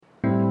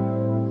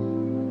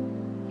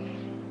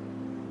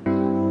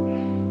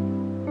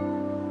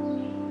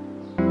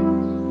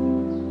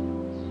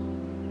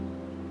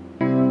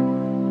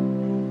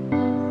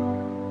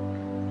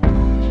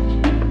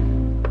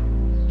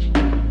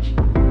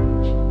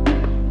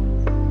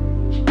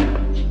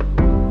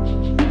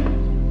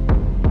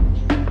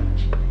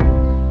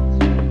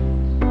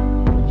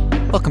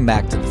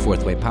Welcome back to the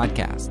Fourth Way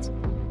Podcast.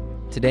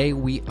 Today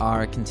we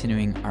are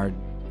continuing our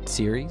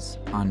series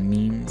on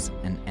means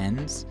and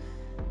ends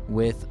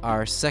with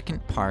our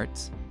second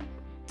part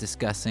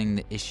discussing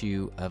the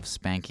issue of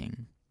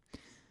spanking.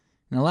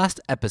 In the last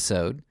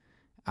episode,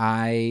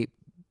 I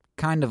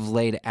kind of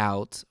laid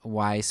out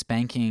why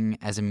spanking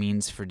as a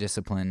means for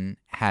discipline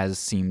has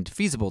seemed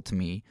feasible to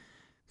me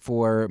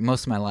for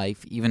most of my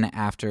life, even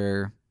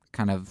after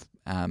kind of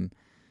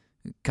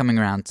coming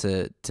around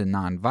to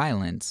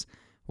nonviolence,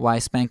 why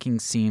spanking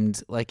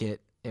seemed like it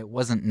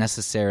wasn't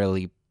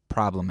necessarily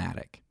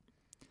problematic.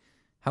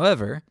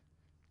 However,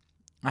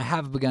 I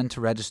have begun to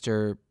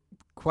register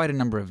quite a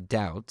number of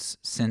doubts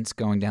since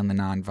going down the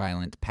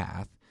nonviolent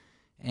path,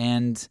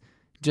 and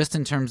just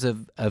in terms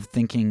of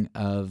thinking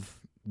of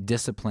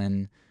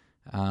discipline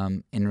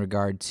in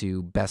regard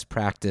to best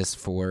practice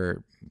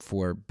for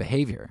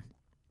behavior.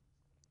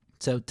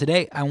 So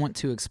today I want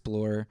to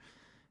explore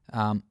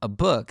a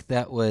book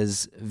that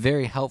was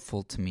very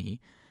helpful to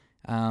me,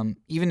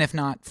 even if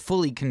not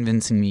fully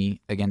convincing me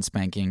against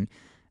spanking,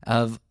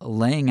 of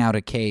laying out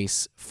a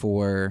case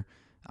for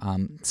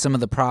some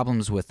of the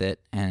problems with it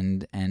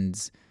and an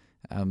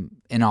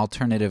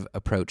alternative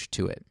approach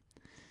to it.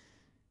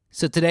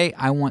 So today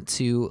I want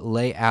to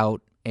lay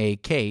out a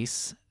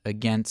case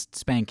against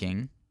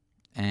spanking,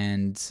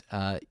 and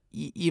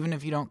even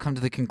if you don't come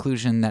to the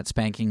conclusion that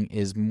spanking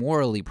is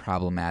morally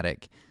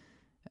problematic,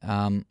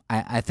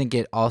 I think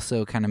it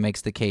also kind of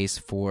makes the case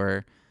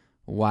for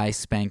why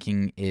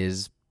spanking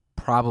is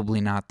probably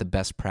not the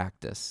best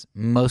practice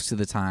most of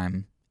the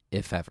time,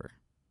 if ever.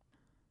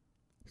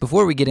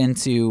 Before we get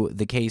into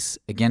the case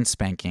against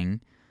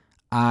spanking,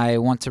 I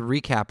want to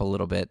recap a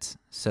little bit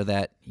so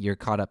that you're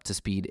caught up to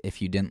speed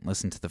if you didn't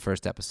listen to the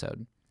first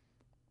episode.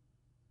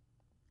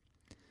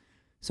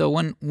 So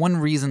one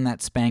reason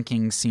that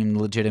spanking seemed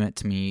legitimate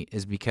to me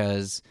is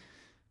because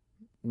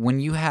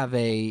when you have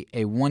a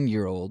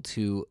 1-year-old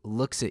who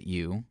looks at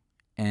you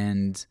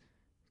and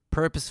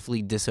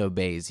purposefully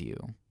disobeys you,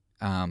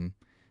 and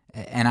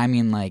I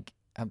mean like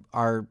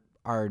our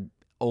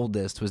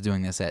oldest was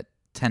doing this at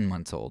 10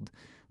 months old.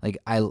 Like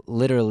I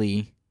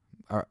literally,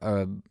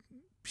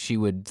 she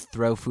would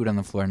throw food on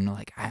the floor and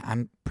like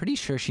I'm pretty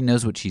sure she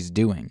knows what she's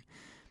doing.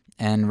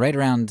 And right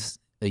around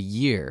a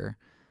year,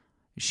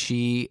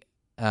 she,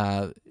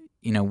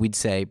 we'd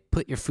say,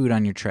 put your food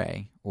on your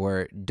tray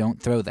or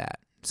don't throw that.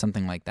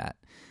 Something like that.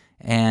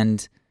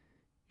 And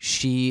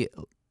she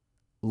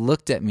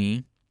looked at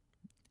me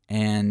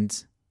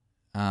and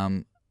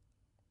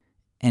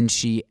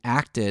she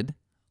acted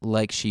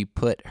like she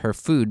put her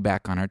food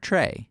back on her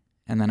tray.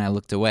 And then I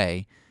looked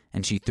away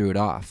and she threw it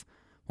off.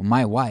 Well,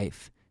 my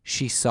wife,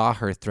 she saw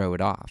her throw it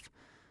off.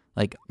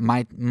 Like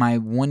my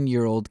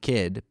 1-year-old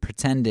kid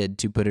pretended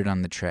to put it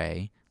on the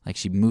tray. Like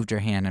she moved her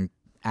hand and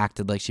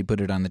acted like she put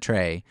it on the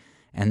tray.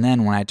 And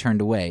then when I turned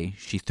away,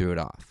 she threw it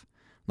off.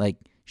 Like,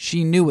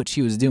 she knew what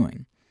she was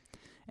doing.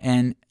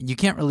 And you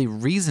can't really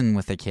reason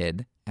with a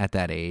kid at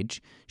that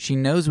age. She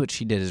knows what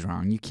she did is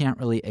wrong. You can't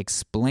really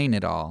explain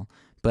it all,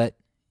 but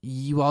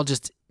you all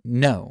just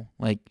know.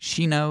 Like,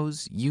 she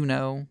knows, you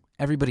know,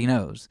 everybody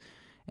knows.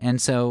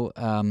 And so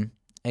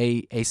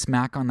a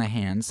smack on the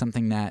hand,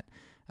 something that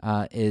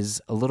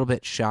is a little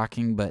bit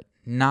shocking but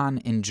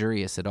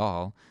non-injurious at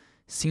all,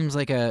 seems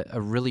like a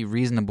really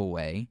reasonable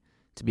way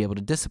to be able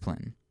to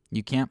discipline.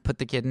 You can't put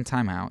the kid in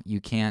timeout. You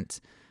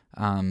can't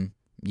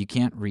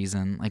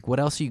reason. Like, what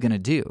else are you going to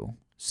do?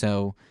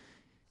 So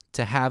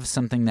to have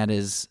something that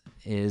is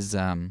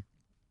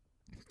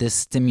this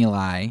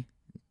stimuli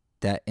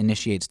that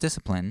initiates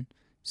discipline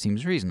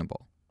seems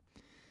reasonable.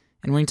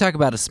 And when you talk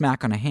about a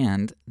smack on a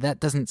hand, that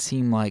doesn't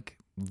seem like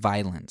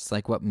violence,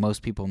 like what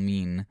most people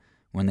mean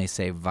when they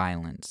say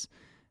violence.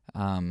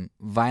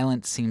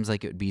 Violence seems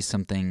like it would be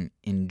something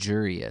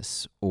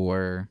injurious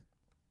or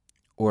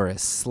a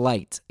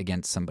slight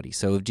against somebody.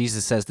 So if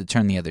Jesus says to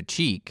turn the other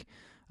cheek,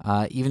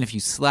 even if you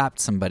slapped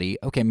somebody,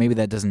 okay, maybe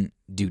that doesn't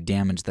do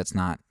damage. That's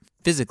not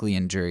physically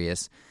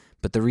injurious.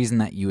 But the reason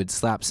that you would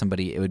slap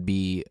somebody, it would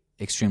be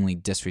extremely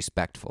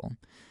disrespectful.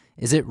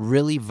 Is it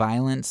really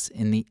violence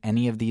in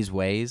any of these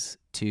ways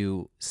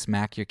to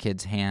smack your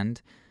kid's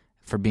hand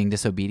for being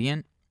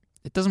disobedient?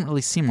 It doesn't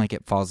really seem like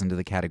it falls into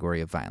the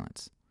category of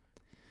violence.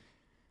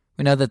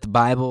 We know that the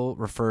Bible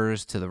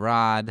refers to the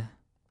rod.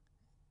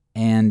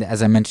 And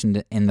as I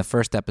mentioned in the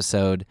first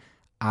episode,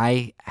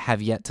 I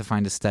have yet to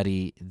find a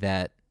study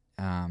that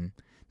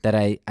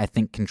I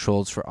think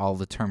controls for all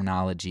the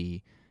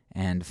terminology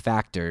and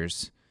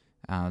factors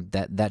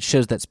that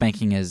shows that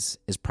spanking is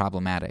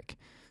problematic.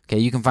 Okay,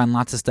 you can find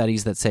lots of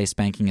studies that say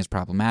spanking is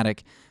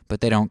problematic,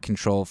 but they don't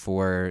control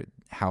for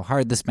how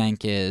hard the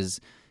spank is,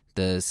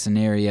 the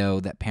scenario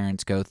that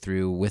parents go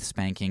through with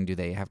spanking. Do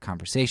they have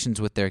conversations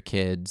with their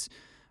kids?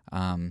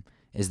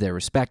 Is there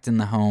respect in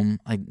the home?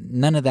 Like,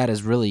 none of that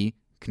is really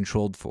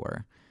controlled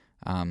for.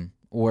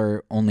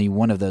 Or only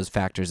one of those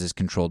factors is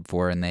controlled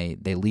for, and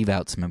they leave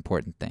out some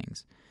important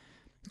things.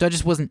 So I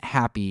just wasn't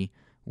happy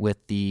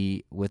with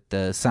the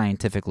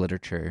scientific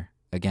literature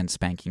against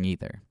spanking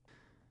either.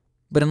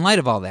 But in light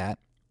of all that,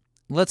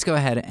 let's go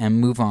ahead and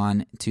move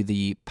on to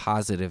the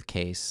positive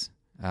case,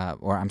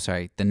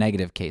 the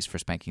negative case for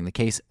spanking, the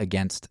case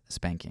against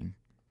spanking.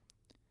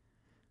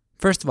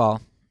 First of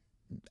all,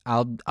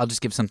 I'll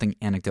just give something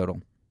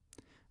anecdotal.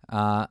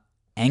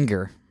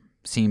 Anger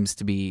seems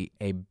to be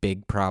a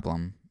big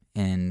problem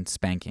in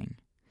spanking.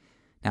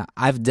 Now,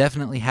 I've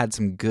definitely had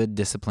some good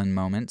discipline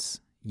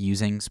moments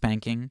using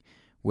spanking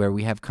where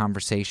we have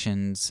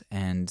conversations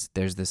and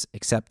there's this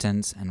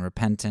acceptance and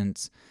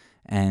repentance,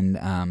 and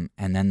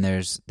then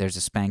there's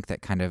a spank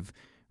that kind of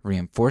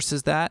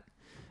reinforces that.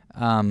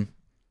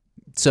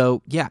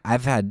 So yeah,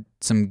 I've had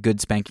some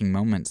good spanking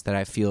moments that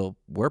I feel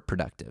were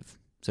productive.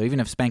 So even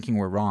if spanking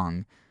were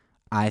wrong,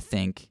 I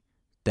think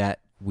that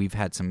we've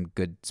had some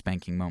good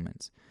spanking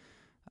moments.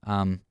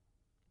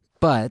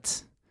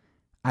 But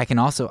I can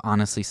also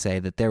honestly say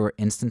that there were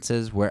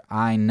instances where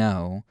I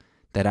know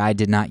that I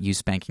did not use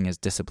spanking as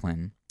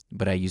discipline,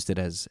 but I used it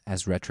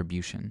as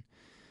retribution.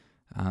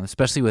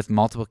 Especially with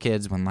multiple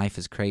kids, when life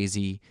is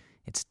crazy,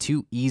 it's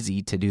too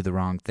easy to do the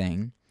wrong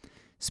thing.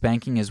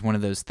 Spanking is one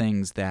of those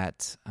things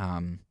that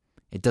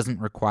it doesn't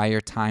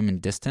require time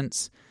and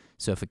distance.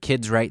 So if a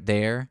kid's right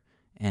there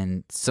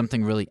and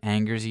something really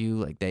angers you,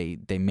 like they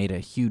made a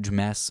huge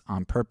mess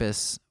on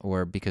purpose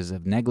or because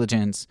of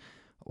negligence,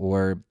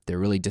 or they're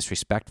really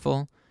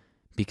disrespectful,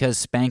 because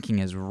spanking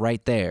is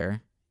right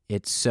there,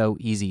 it's so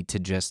easy to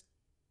just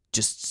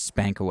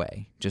spank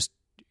away, just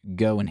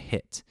go and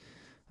hit.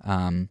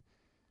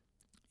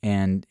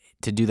 And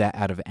to do that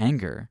out of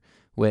anger,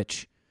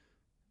 which,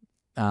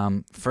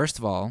 first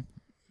of all,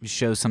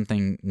 shows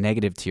something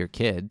negative to your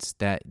kids,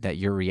 that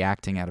you're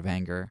reacting out of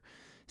anger.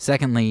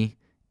 Secondly,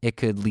 it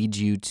could lead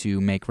you to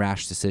make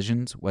rash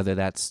decisions, whether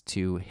that's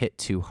to hit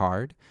too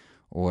hard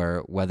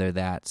or whether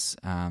that's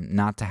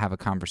not to have a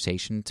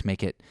conversation, to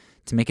make it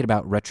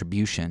about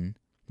retribution,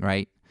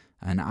 right?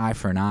 An eye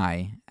for an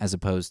eye as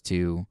opposed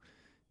to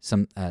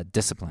some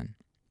discipline.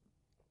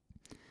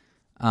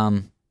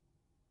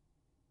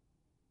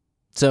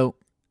 So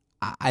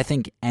I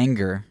think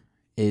anger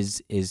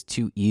is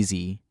too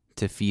easy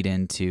to feed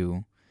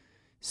into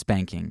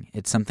spanking.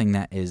 It's something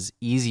that is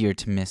easier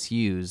to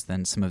misuse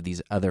than some of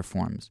these other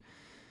forms.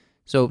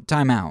 So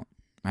timeout,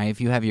 right? If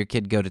you have your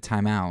kid go to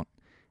timeout,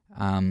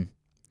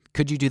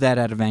 could you do that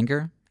out of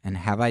anger? And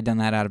have I done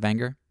that out of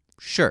anger?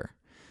 Sure.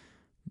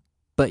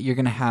 But you're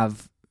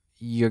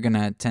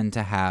gonna tend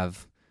to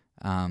have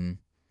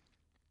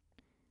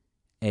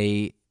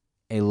a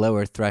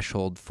lower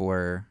threshold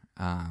for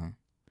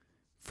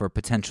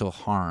potential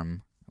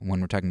harm when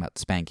we're talking about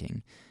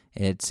spanking.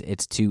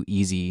 It's too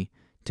easy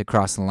to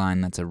cross the line.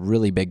 That's a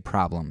really big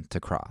problem to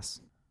cross.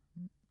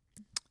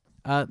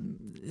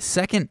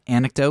 Second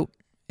anecdote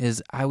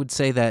is I would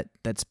say that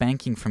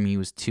spanking for me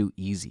was too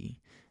easy.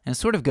 And it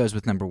sort of goes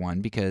with number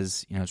one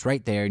because, it's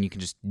right there and you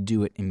can just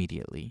do it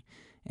immediately.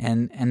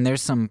 And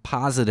there's some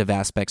positive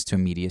aspects to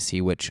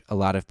immediacy, which a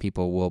lot of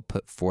people will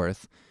put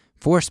forth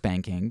for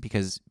spanking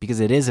because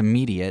it is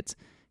immediate.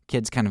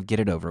 Kids kind of get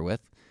it over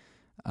with.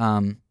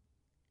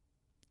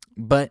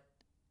 But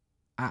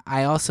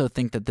I also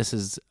think that this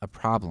is a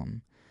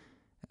problem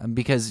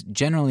because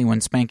generally when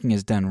spanking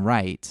is done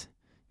right,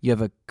 you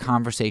have a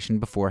conversation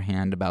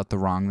beforehand about the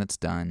wrong that's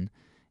done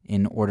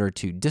in order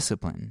to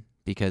discipline,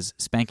 because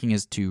spanking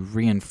is to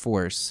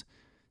reinforce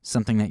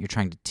something that you're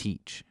trying to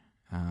teach.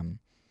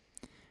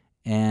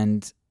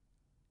 And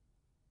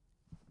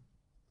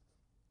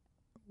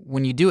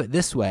when you do it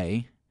this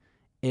way,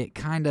 it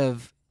kind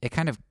of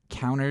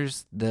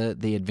counters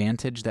the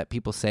advantage that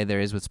people say there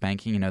is with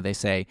spanking. They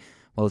say,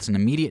 well, it's an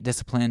immediate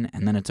discipline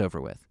and then it's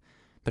over with.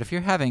 But if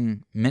you're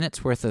having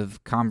minutes worth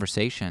of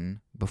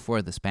conversation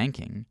before the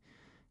spanking,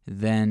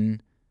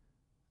 then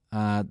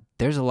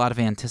there's a lot of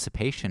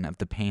anticipation of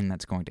the pain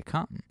that's going to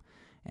come.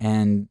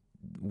 And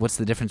what's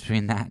the difference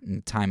between that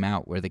and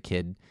timeout, where the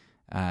kid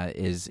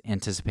is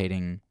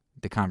anticipating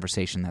the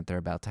conversation that they're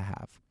about to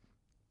have?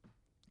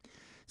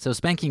 So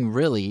spanking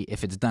really,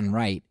 if it's done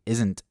right,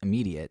 isn't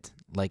immediate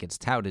like it's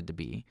touted to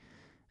be.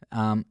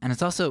 And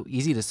it's also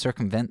easy to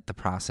circumvent the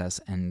process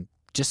and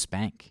just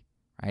spank,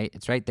 right?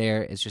 It's right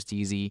there. It's just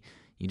easy.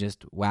 You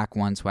just whack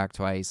once, whack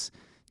twice,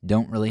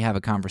 don't really have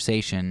a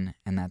conversation,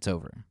 and that's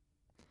over.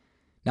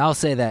 Now, I'll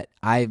say that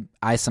I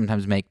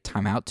sometimes make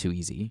timeout too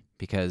easy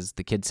because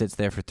the kid sits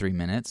there for 3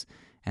 minutes,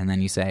 and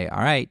then you say,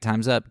 all right,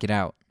 time's up, get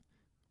out.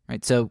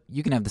 Right? So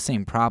you can have the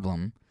same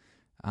problem,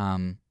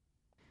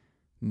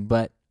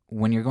 but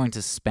when you're going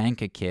to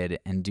spank a kid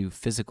and do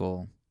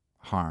physical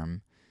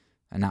harm,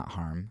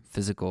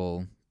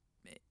 physical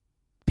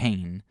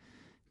pain,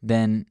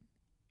 then,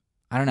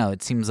 I don't know,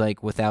 it seems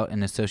like without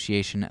an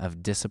association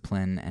of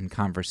discipline and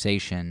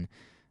conversation,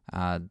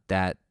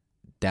 that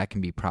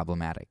can be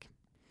problematic.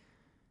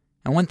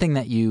 And one thing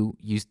that you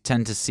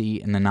tend to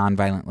see in the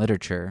nonviolent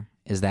literature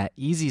is that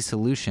easy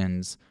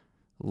solutions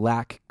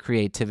lack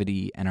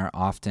creativity and are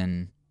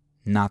often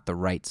not the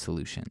right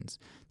solutions.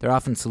 They're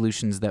often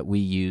solutions that we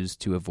use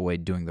to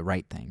avoid doing the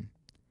right thing.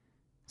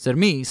 So to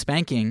me,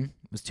 spanking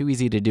was too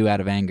easy to do out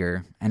of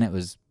anger, and it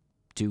was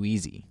too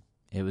easy.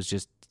 It was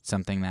just just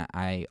something that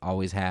I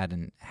always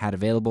had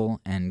available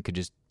and could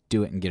just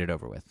do it and get it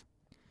over with.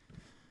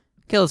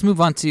 Okay, let's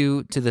move on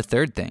to the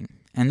third thing.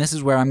 And this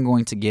is where I'm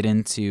going to get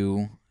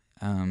into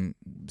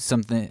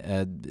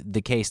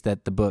the case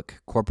that the book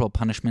Corporal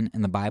Punishment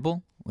in the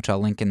Bible, which I'll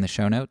link in the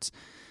show notes,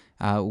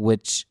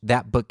 which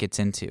that book gets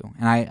into.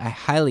 And I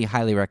highly,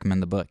 highly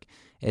recommend the book.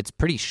 It's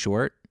pretty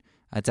short.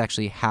 It's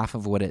actually half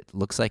of what it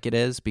looks like it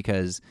is,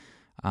 because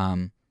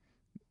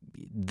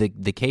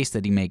the case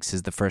that he makes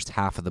is the first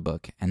half of the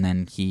book, and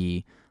then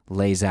he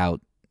lays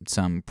out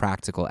some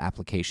practical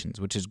applications,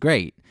 which is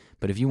great.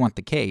 But if you want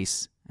the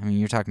case, I mean,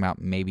 you're talking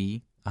about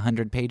maybe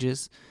 100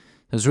 pages.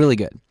 It was really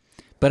good.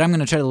 But I'm going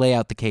to try to lay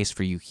out the case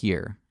for you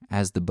here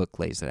as the book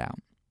lays it out.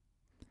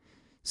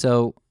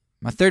 So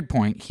my third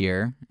point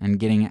here,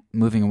 and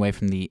moving away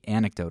from the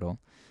anecdotal,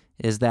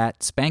 is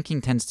that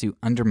spanking tends to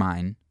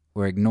undermine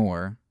or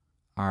ignore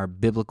our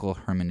biblical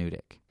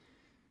hermeneutic.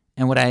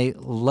 And what I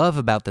love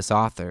about this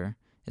author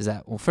is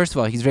that, well, first of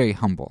all, he's very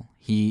humble.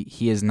 He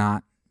is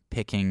not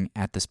picking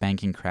at the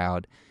spanking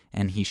crowd,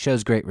 and he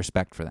shows great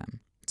respect for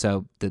them.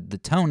 So the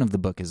tone of the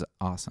book is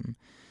awesome.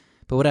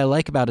 But what I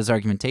like about his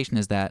argumentation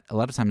is that a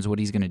lot of times what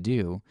he's going to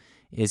do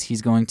is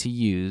he's going to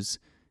use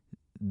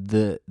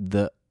their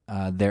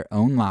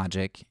own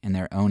logic and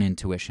their own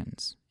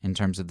intuitions in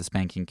terms of the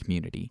spanking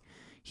community.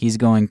 He's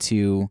going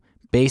to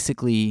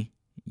basically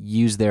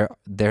use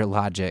their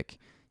logic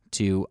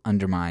to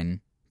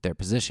undermine their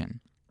position.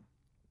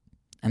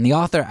 And the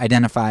author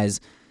identifies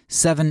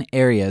 7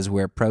 areas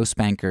where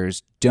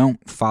pro-spankers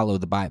don't follow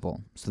the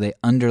Bible, so they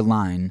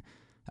undermine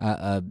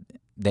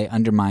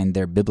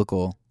their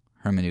biblical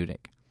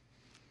hermeneutic.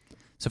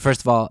 So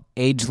first of all,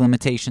 age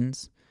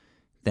limitations,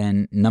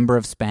 then number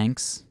of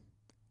spanks,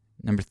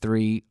 number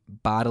 3,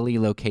 bodily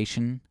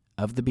location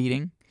of the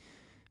beating,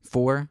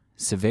 4,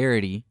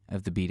 severity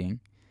of the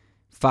beating,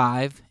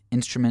 5,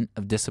 instrument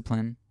of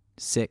discipline,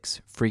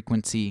 6,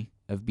 frequency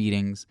of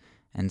beatings,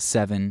 and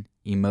 7,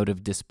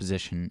 emotive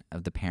disposition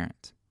of the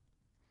parent.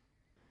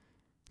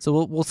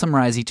 So we'll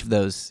summarize each of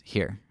those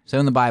here. So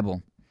in the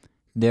Bible,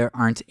 there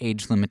aren't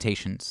age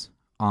limitations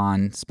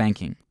on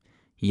spanking,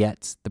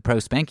 yet the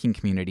pro-spanking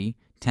community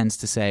tends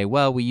to say,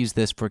 well, we use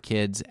this for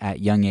kids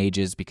at young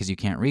ages because you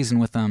can't reason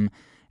with them,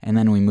 and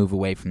then we move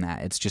away from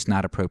that. It's just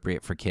not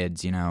appropriate for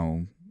kids,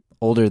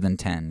 older than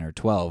 10 or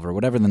 12 or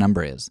whatever the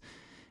number is.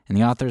 And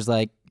the author's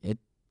like,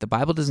 the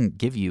Bible doesn't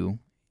give you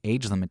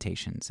age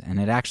limitations, and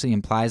it actually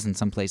implies in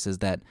some places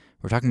that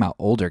we're talking about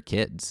older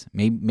kids,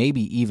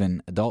 maybe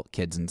even adult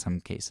kids in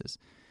some cases.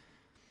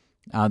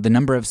 The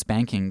number of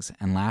spankings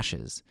and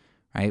lashes,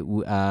 right?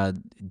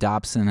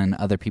 Dobson and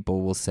other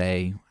people will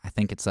say, I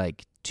think it's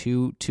like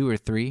two or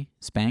 3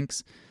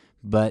 spanks,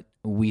 but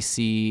we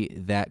see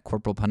that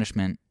corporal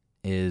punishment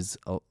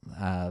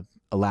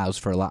allows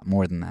for a lot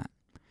more than that.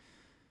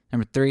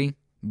 Number 3,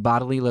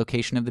 bodily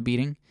location of the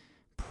beating.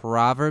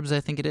 Proverbs, I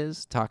think it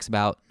is, talks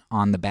about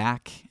on the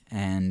back,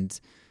 and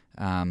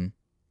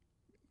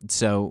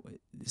so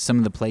some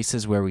of the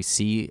places where we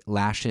see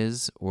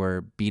lashes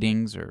or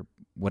beatings or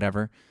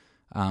whatever,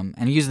 and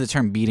I use the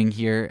term beating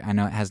here. I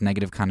know it has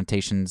negative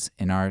connotations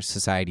in our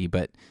society,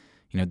 but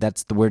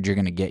that's the word you're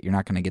going to get. You're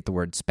not going to get the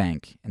word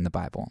spank in the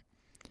Bible.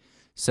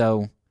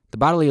 So the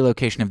bodily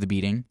location of the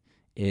beating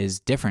is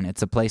different.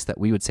 It's a place that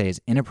we would say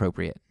is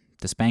inappropriate.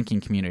 The spanking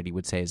community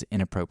would say is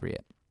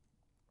inappropriate.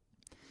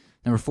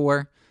 Number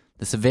 4,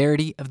 the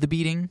severity of the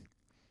beating.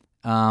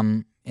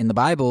 In the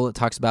Bible, it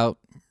talks about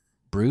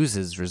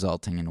bruises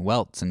resulting in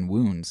welts and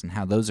wounds and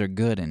how those are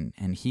good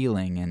and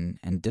healing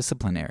and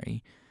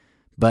disciplinary.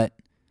 But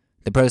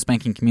the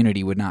pro-spanking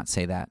community would not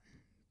say that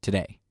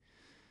today.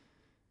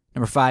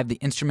 Number 5, the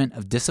instrument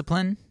of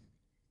discipline.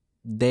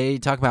 They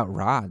talk about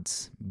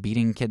rods,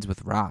 beating kids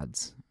with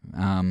rods.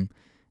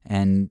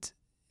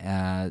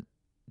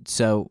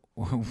 So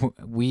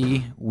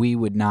we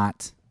would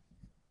not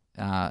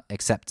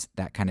accept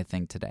that kind of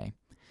thing today.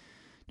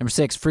 Number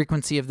 6,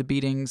 frequency of the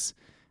beatings.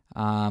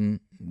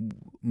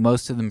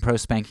 Most of the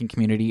pro-spanking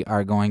community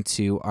are going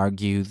to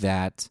argue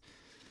that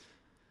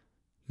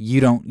you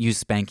don't use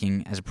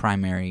spanking as a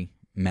primary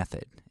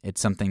method.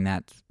 It's something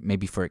that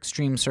maybe for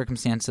extreme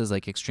circumstances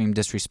like extreme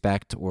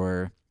disrespect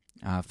or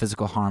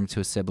physical harm to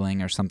a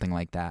sibling or something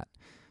like that.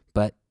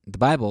 But the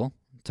Bible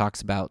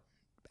talks about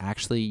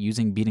actually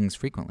using beatings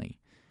frequently.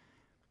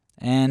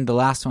 And the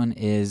last one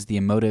is the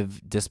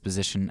emotive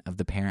disposition of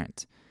the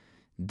parent.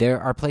 There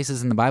are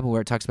places in the Bible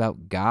where it talks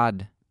about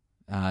God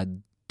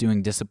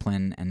doing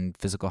discipline and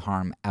physical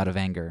harm out of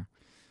anger,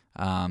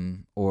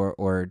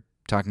 or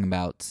talking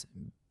about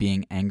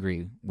being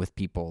angry with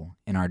people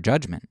in our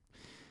judgment.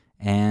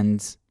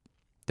 And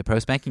the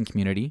pro-spanking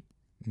community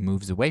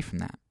moves away from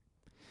that.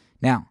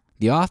 Now,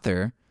 the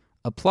author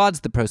applauds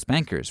the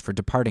pro-spankers for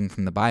departing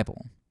from the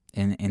Bible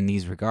in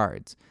these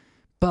regards,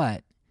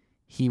 but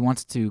he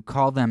wants to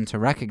call them to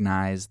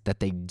recognize that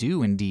they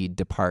do indeed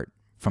depart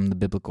from the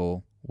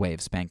biblical way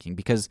of spanking,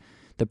 because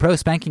the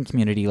pro-spanking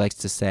community likes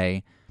to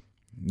say,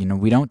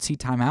 we don't see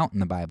time out in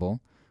the Bible.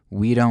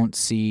 We don't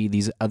see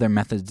these other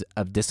methods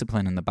of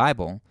discipline in the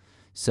Bible.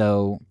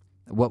 So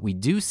What we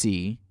do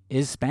see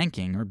is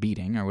spanking or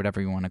beating or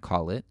whatever you want to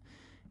call it.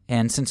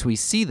 And since we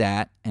see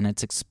that and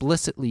it's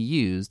explicitly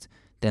used,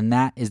 then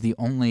that is the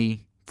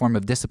only form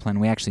of discipline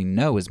we actually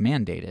know is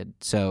mandated.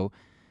 So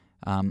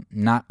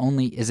not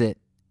only is it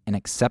an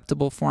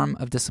acceptable form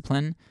of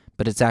discipline,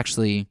 but it's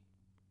actually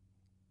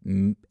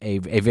a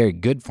very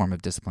good form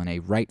of discipline, a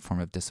right form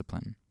of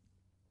discipline.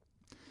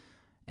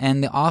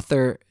 And the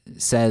author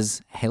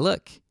says, hey,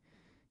 look,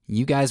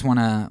 you guys want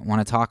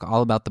to talk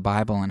all about the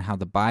Bible and how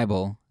the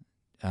Bible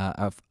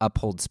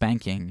upholds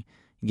spanking,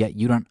 yet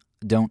you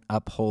don't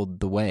uphold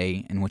the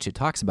way in which it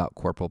talks about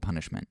corporal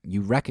punishment.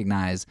 You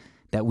recognize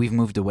that we've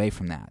moved away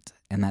from that,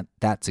 and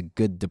that's a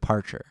good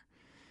departure.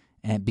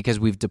 And because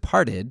we've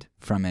departed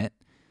from it,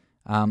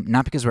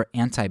 not because we're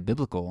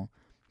anti-biblical,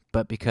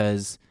 but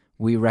because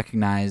we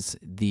recognize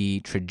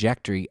the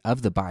trajectory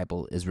of the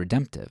Bible is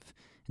redemptive.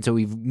 And so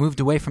we've moved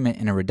away from it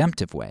in a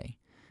redemptive way.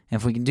 And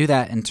if we can do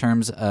that in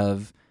terms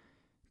of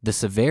the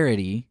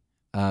severity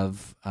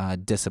of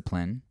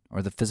discipline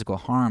or the physical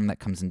harm that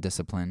comes in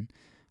discipline,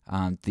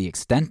 the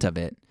extent of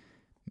it,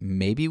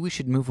 maybe we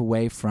should move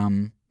away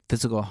from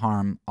physical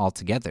harm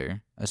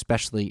altogether,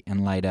 especially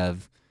in light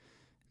of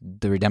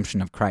the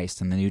redemption of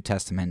Christ in the New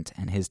Testament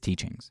and his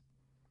teachings.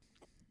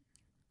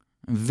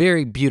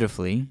 Very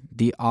beautifully,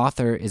 the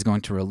author is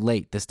going to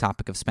relate this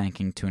topic of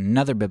spanking to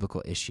another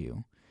biblical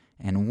issue,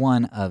 and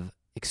one of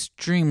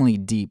extremely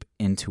deep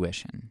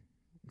intuition: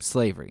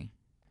 slavery.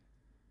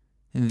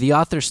 The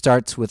author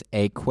starts with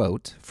a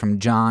quote from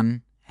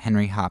John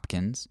Henry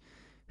Hopkins,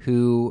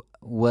 who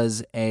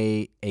was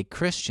a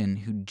Christian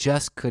who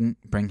just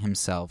couldn't bring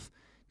himself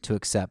to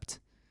accept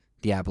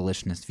the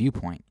abolitionist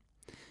viewpoint.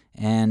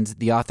 And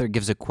the author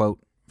gives a quote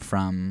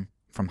from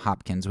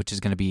Hopkins, which is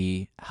going to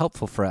be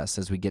helpful for us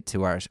as we get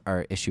to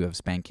our issue of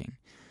spanking.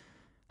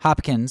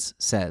 Hopkins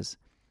says,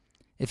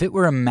 "If it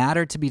were a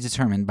matter to be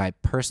determined by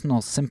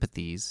personal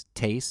sympathies,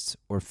 tastes,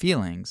 or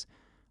feelings,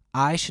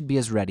 I should be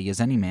as ready as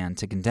any man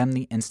to condemn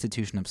the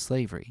institution of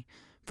slavery,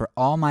 for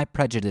all my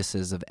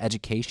prejudices of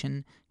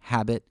education,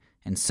 habit,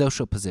 and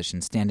social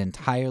position stand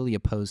entirely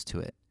opposed to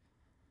it.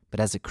 But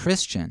as a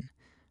Christian,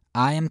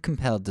 I am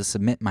compelled to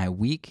submit my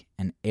weak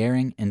and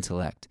erring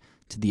intellect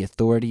to the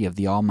authority of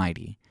the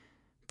Almighty,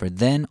 for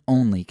then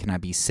only can I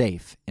be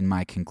safe in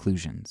my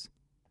conclusions."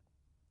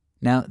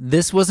 Now,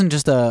 this wasn't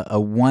just a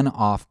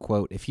one-off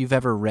quote. If you've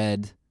ever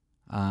read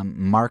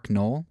Mark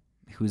Knoll,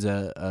 who's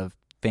a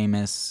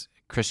famous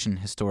Christian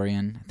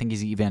historian, I think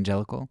he's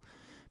evangelical,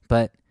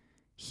 but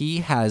he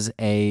has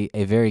a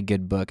very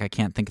good book. I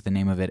can't think of the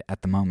name of it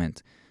at the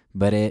moment,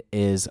 but it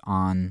is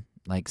on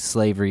like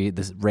slavery,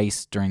 the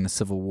race during the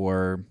Civil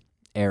War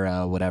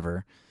era,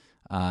 whatever,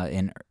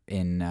 in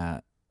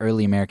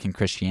early American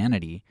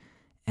Christianity.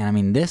 And I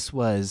mean, this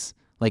was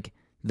like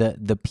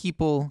the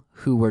people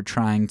who were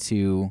trying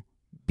to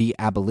be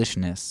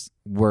abolitionists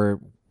were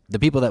the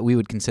people that we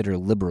would consider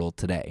liberal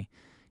today.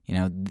 You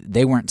know,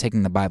 they weren't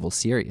taking the Bible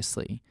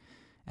seriously.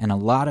 And a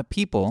lot of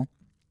people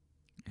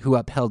who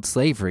upheld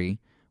slavery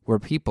were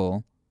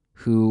people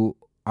who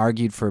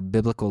argued for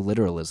biblical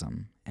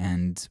literalism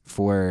and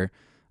for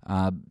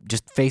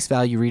just face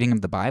value reading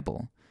of the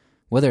Bible.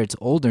 Whether it's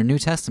Old or New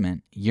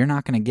Testament, you're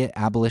not going to get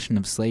abolition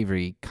of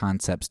slavery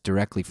concepts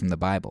directly from the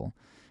Bible.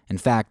 In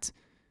fact,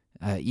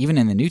 even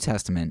in the New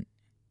Testament,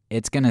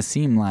 it's going to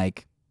seem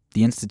like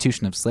the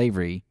institution of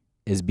slavery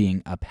is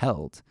being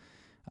upheld.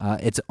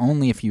 It's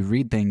only if you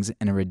read things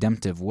in a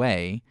redemptive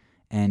way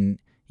and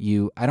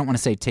I don't want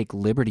to say take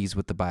liberties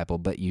with the Bible,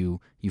 but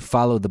you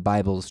follow the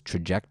Bible's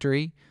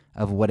trajectory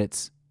of what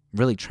it's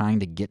really trying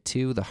to get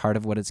to, the heart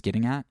of what it's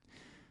getting at.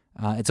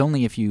 It's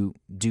only if you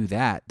do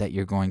that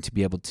you're going to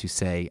be able to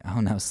say,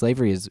 oh no,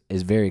 slavery is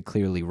very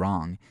clearly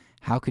wrong.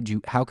 How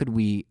could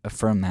we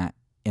affirm that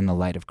in the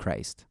light of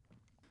Christ?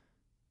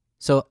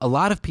 So a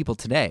lot of people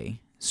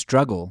today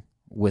struggle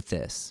with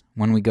this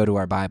when we go to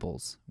our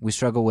Bibles. We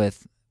struggle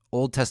with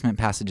Old Testament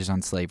passages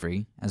on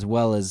slavery as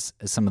well as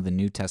some of the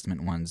New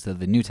Testament ones, though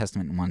the New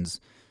Testament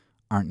ones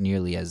aren't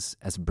nearly as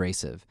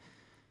abrasive.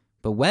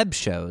 But Webb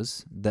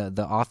shows,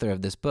 the author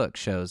of this book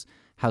shows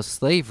how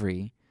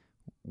slavery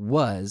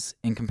was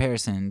in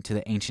comparison to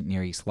the ancient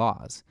Near East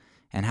laws,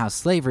 and how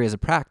slavery as a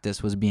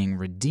practice was being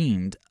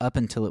redeemed up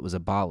until it was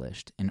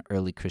abolished in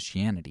early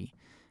Christianity,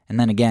 and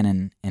then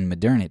again in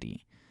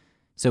modernity.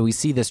 So we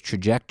see this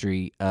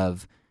trajectory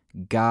of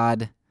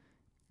God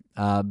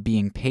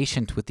being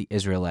patient with the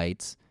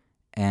Israelites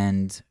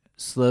and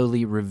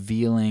slowly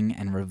revealing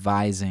and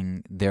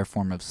revising their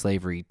form of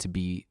slavery to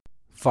be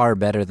far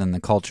better than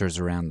the cultures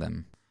around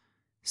them.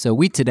 So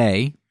we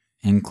today,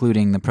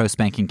 including the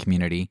pro-spanking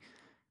community,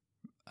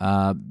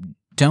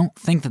 don't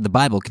think that the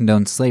Bible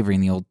condones slavery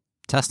in the Old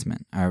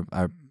Testament,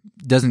 or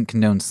doesn't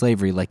condone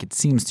slavery like it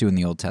seems to in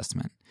the Old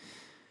Testament.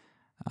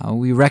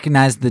 We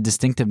recognize the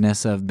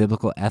distinctiveness of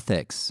biblical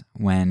ethics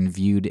when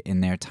viewed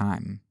in their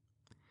time.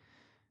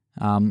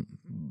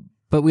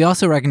 But we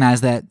also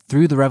recognize that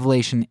through the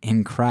revelation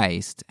in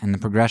Christ and the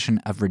progression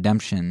of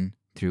redemption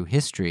through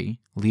history,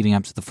 leading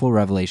up to the full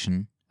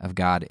revelation of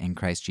God in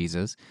Christ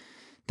Jesus,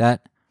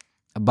 that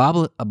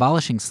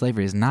abolishing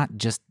slavery is not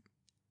just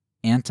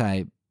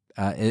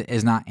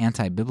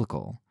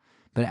anti-biblical,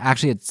 but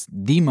actually it's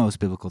the most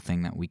biblical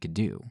thing that we could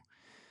do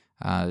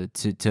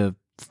to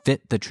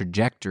fit the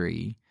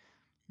trajectory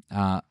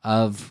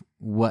of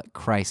what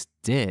Christ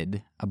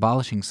did.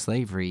 Abolishing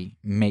slavery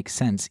makes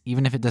sense,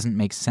 even if it doesn't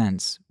make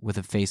sense with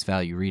a face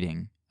value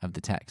reading of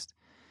the text.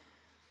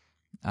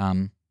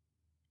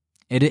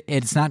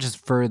 It's not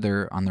just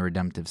further on the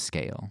redemptive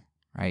scale,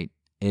 right?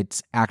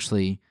 It's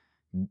actually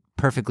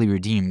perfectly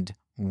redeemed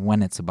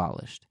when it's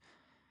abolished.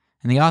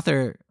 And the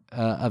author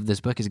of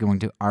this book is going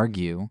to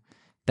argue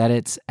that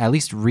it's at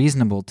least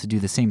reasonable to do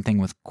the same thing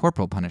with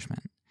corporal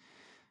punishment.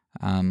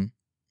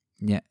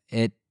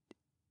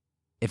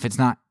 If it's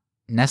not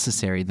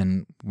necessary,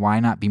 then why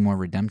not be more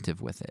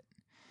redemptive with it?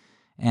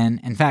 And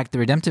in fact, the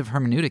redemptive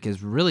hermeneutic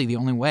is really the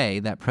only way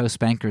that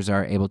pro-spankers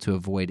are able to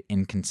avoid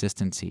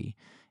inconsistency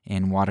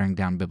in watering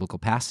down biblical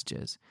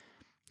passages,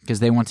 because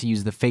they want to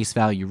use the face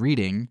value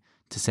reading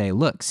to say,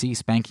 look, see,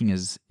 spanking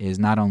is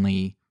not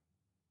only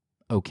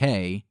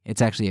okay,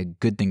 it's actually a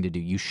good thing to do.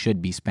 You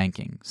should be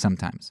spanking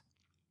sometimes.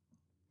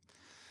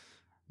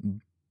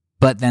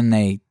 But then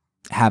they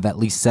have at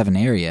least 7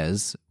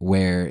 areas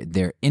where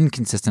they're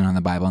inconsistent on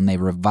the Bible and they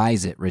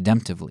revise it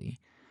redemptively.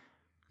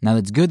 Now,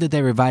 it's good that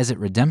they revise it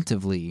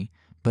redemptively,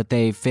 but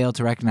they fail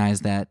to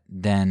recognize that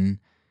then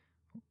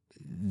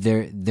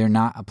they're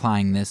not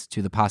applying this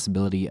to the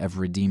possibility of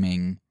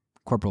redeeming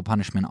corporal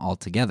punishment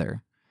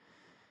altogether.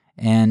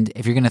 And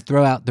if you're going to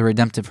throw out the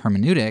redemptive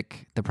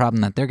hermeneutic, the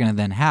problem that they're going to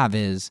then have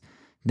is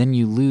then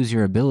you lose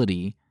your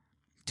ability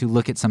to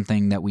look at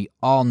something that we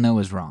all know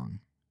is wrong: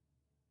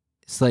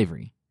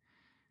 slavery.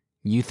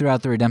 You throw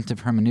out the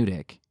redemptive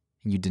hermeneutic,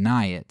 you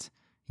deny it,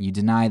 you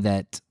deny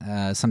that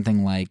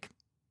something like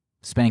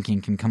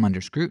spanking can come under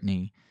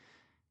scrutiny,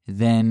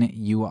 then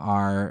you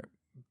are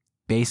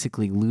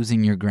basically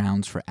losing your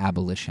grounds for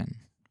abolition,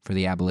 for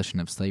the abolition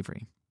of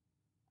slavery.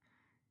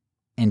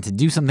 And to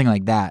do something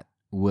like that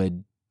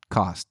would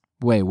cost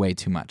way, way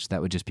too much.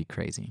 That would just be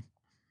crazy.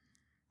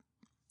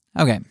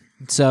 Okay,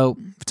 so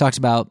we talked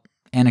about,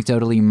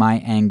 anecdotally,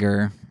 my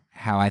anger,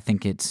 how I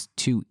think it's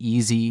too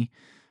easy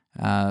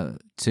to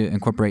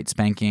incorporate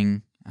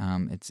spanking.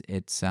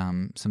 It's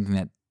something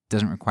that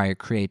doesn't require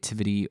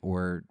creativity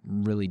or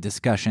really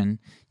discussion.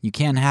 You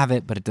can have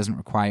it, but it doesn't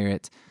require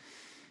it.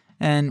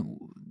 And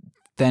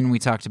then we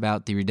talked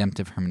about the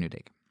redemptive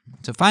hermeneutic.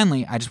 So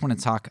finally, I just want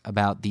to talk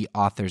about the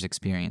author's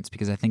experience,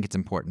 because I think it's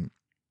important.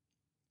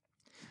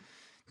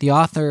 The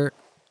author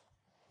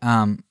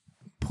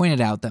pointed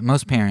out that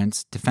most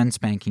parents defend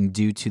spanking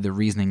due to the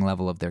reasoning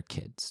level of their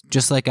kids,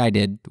 just like I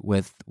did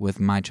with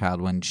my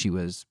child when she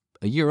was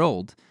a year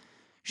old.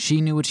 She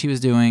knew what she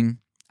was doing.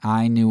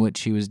 I knew what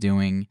she was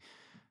doing.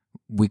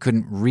 We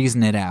couldn't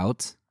reason it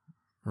out,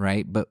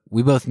 right? But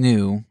we both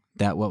knew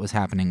that what was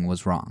happening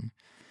was wrong.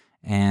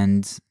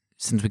 And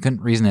since we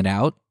couldn't reason it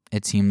out,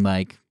 it seemed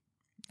like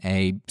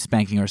a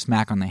spanking or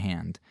smack on the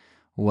hand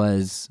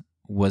was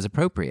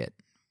appropriate,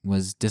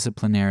 was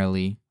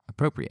disciplinarily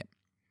appropriate.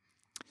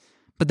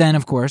 But then,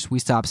 of course, we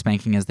stop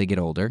spanking as they get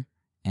older,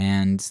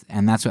 and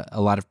that's what a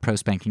lot of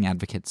pro-spanking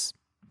advocates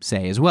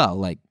say as well.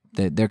 Like,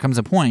 there comes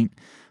a point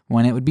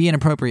when it would be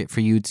inappropriate for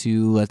you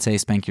to, let's say,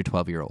 spank your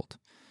 12-year-old.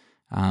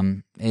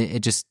 It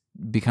just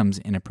becomes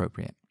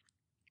inappropriate.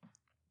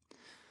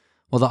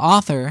 Well, the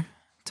author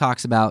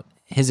talks about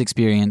his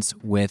experience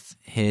with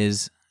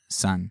his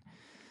son.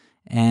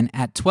 And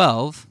at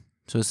 12,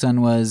 so his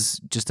son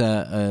was just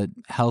a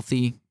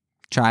healthy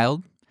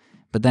child,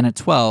 but then at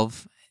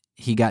 12,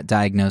 he got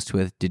diagnosed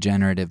with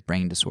degenerative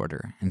brain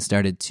disorder and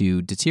started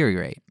to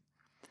deteriorate.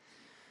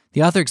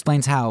 The author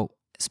explains how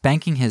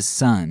spanking his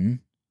son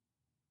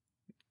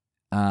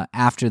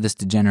after this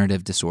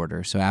degenerative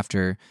disorder, so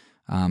after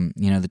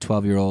the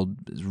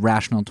 12-year-old,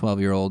 rational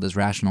 12-year-old, as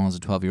rational as a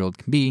 12-year-old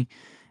can be,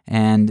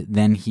 and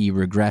then he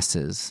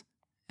regresses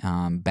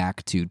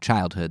back to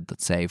childhood,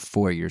 let's say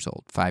 4 years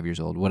old, 5 years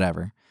old,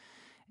 whatever.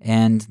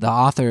 And the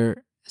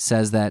author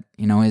says that,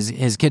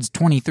 his kid's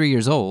 23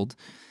 years old,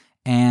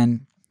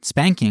 and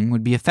spanking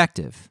would be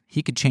effective.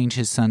 He could change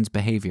his son's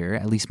behavior,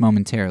 at least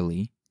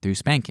momentarily, through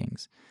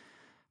spankings.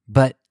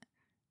 But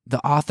the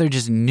author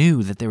just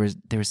knew that there was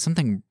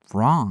something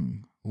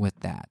wrong with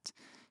that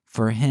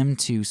for him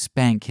to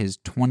spank his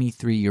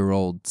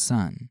 23-year-old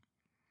son.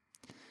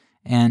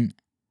 And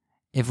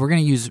if we're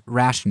going to use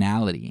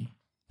rationality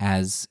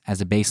as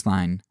a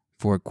baseline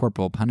for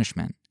corporal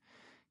punishment,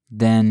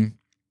 then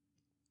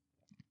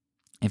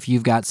if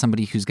you've got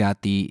somebody who's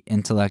got the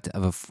intellect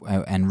of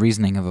and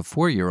reasoning of a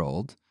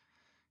 4-year-old,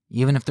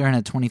 even if they're in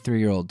a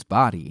 23-year-old's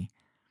body,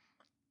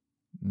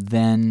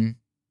 then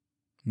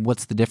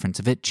what's the difference?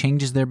 If it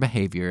changes their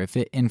behavior, if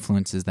it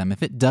influences them,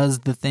 if it does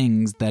the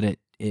things that it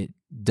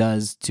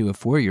does to a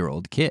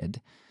 4-year-old kid,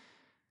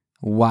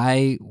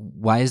 why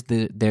is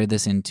there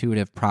this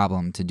intuitive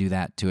problem to do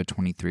that to a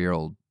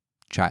 23-year-old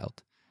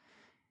child?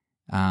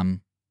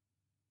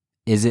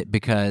 Is it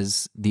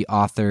because the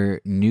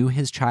author knew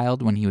his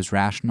child when he was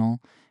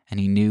rational, and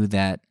he knew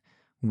that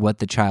what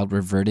the child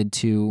reverted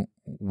to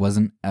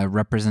wasn't a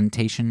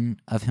representation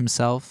of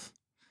himself,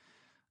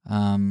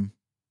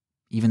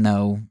 even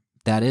though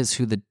that is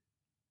who the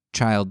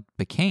child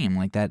became.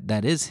 Like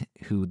that is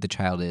who the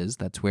child is.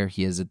 That's where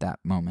he is at that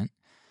moment.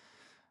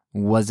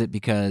 Was it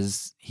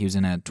because he was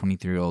in a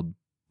 23-year-old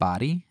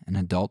body, an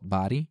adult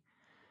body?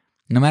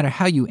 No matter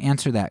how you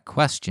answer that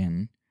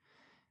question,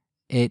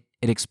 it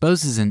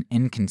exposes an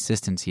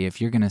inconsistency if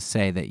you're going to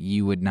say that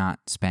you would not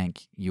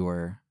spank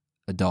your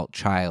adult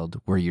child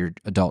were your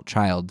adult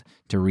child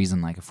to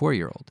reason like a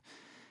 4-year-old.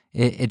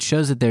 It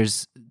shows that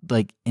there's,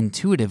 like,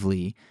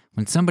 intuitively,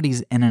 when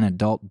somebody's in an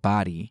adult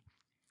body,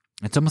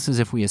 it's almost as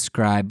if we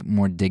ascribe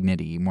more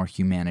dignity, more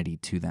humanity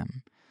to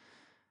them.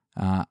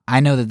 I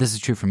know that this is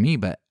true for me,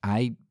 but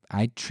I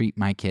treat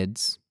my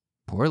kids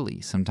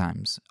poorly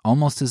sometimes,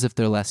 almost as if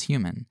they're less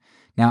human.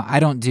 Now, I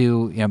don't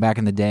do, back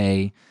in the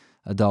day,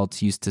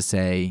 adults used to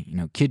say,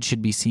 kids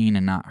should be seen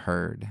and not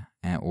heard,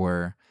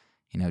 or,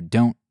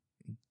 don't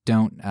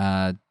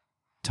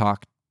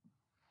talk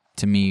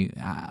to me.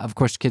 Of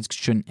course, kids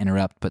shouldn't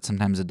interrupt, but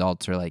sometimes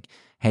adults are like,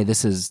 hey,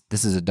 this is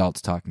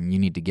adults talking. You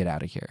need to get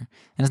out of here.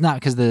 And it's not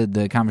because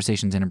the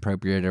conversation's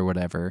inappropriate or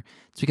whatever.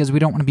 It's because we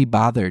don't want to be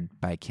bothered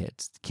by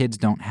kids. Kids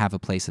don't have a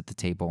place at the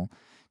table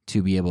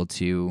to be able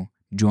to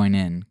join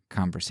in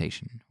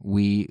conversation.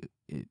 We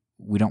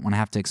don't want to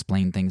have to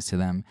explain things to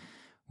them.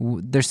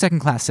 They're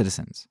second-class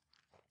citizens.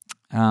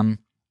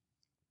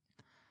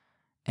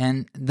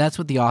 And that's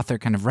what the author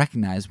kind of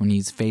recognized when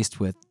he's faced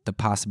with the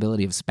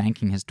possibility of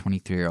spanking his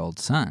 23-year-old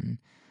son.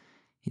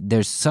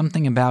 There's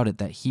something about it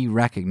that he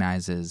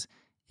recognizes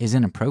is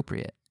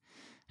inappropriate.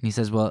 And he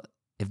says, well,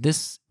 if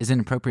this is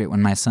inappropriate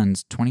when my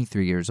son's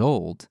 23 years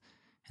old,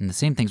 and the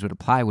same things would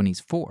apply when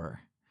he's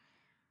 4.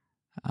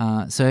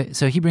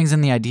 So he brings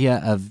in the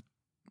idea of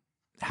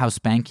how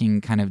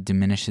spanking kind of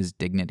diminishes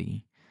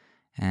dignity.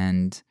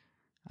 And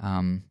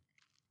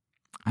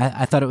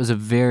I thought it was a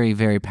very,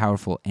 very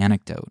powerful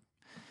anecdote.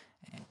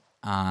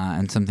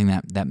 And something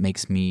that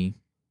makes me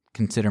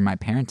consider my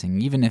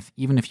parenting,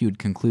 even if you would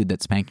conclude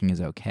that spanking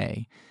is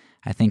okay.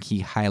 I think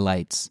he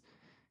highlights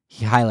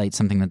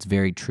something that's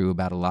very true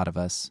about a lot of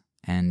us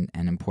and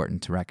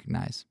important to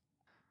recognize.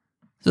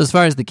 So as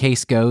far as the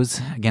case goes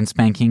against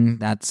spanking,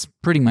 that's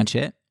pretty much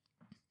it.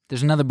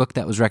 There's another book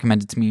that was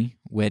recommended to me,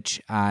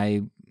 which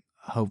I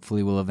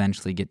hopefully will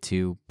eventually get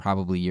to,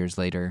 probably years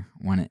later,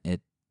 when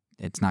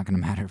it's not going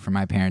to matter for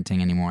my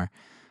parenting anymore.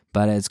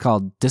 But it's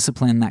called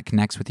Discipline That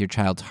Connects with Your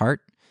Child's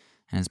Heart,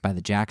 and it's by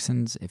the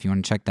Jacksons. If you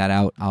want to check that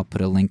out, I'll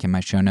put a link in my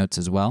show notes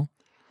as well.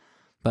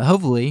 But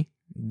hopefully,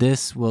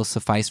 this will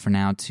suffice for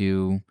now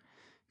to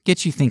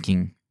get you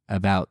thinking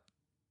about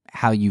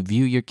how you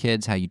view your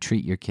kids, how you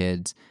treat your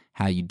kids,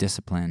 how you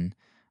discipline.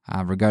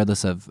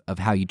 Regardless of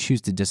how you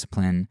choose to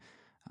discipline,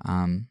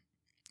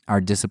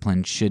 our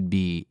discipline should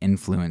be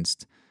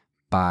influenced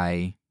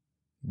by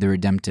the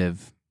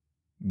redemptive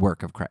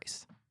work of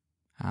Christ.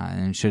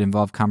 And it should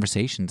involve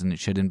conversations, and it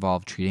should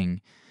involve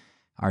treating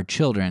our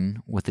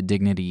children with the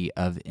dignity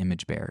of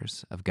image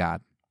bearers of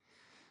God.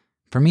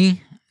 For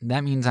me,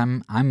 that means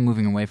I'm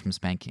moving away from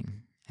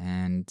spanking,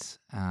 and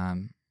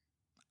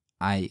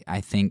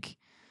I think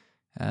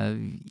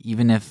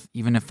even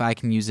if I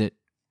can use it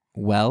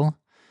well,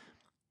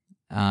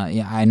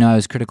 I know I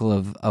was critical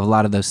of a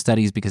lot of those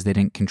studies because they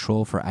didn't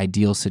control for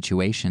ideal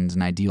situations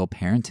and ideal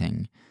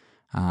parenting.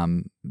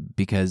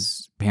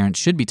 Because parents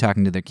should be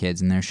talking to their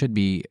kids and there should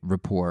be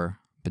rapport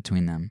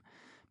between them.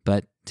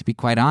 But to be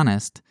quite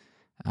honest,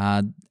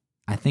 I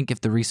think if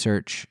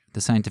the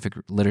scientific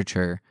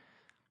literature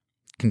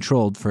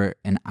controlled for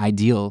an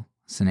ideal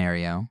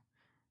scenario,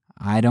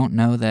 I don't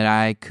know that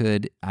I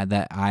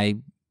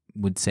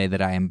would say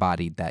that I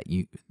embodied that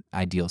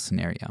ideal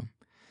scenario.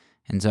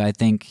 And so I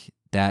think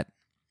that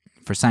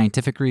for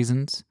scientific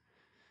reasons,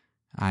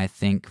 I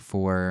think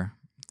for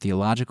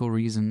theological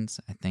reasons,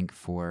 I think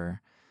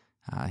for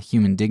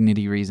human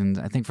dignity reasons,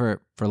 I think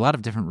for a lot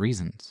of different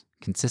reasons,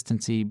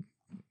 consistent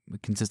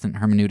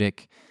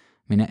hermeneutic,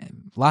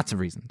 lots of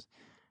reasons,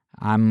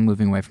 I'm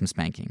moving away from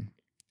spanking.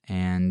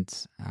 And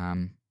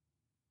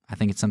I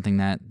think it's something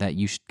that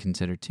you should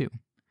consider too.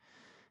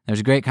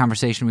 There's a great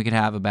conversation we could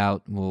have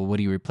about, well, what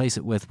do you replace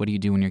it with? What do you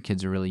do when your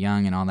kids are really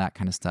young and all that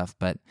kind of stuff?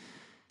 But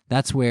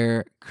that's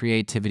where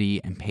creativity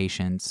and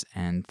patience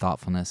and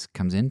thoughtfulness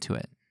comes into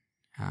it.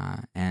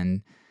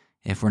 And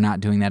if we're not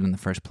doing that in the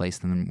first place,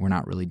 then we're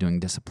not really doing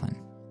discipline.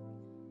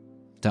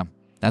 So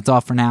that's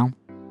all for now.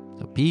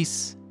 So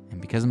peace,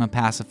 and because I'm a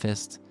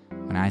pacifist,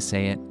 when I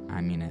say it,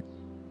 I mean it.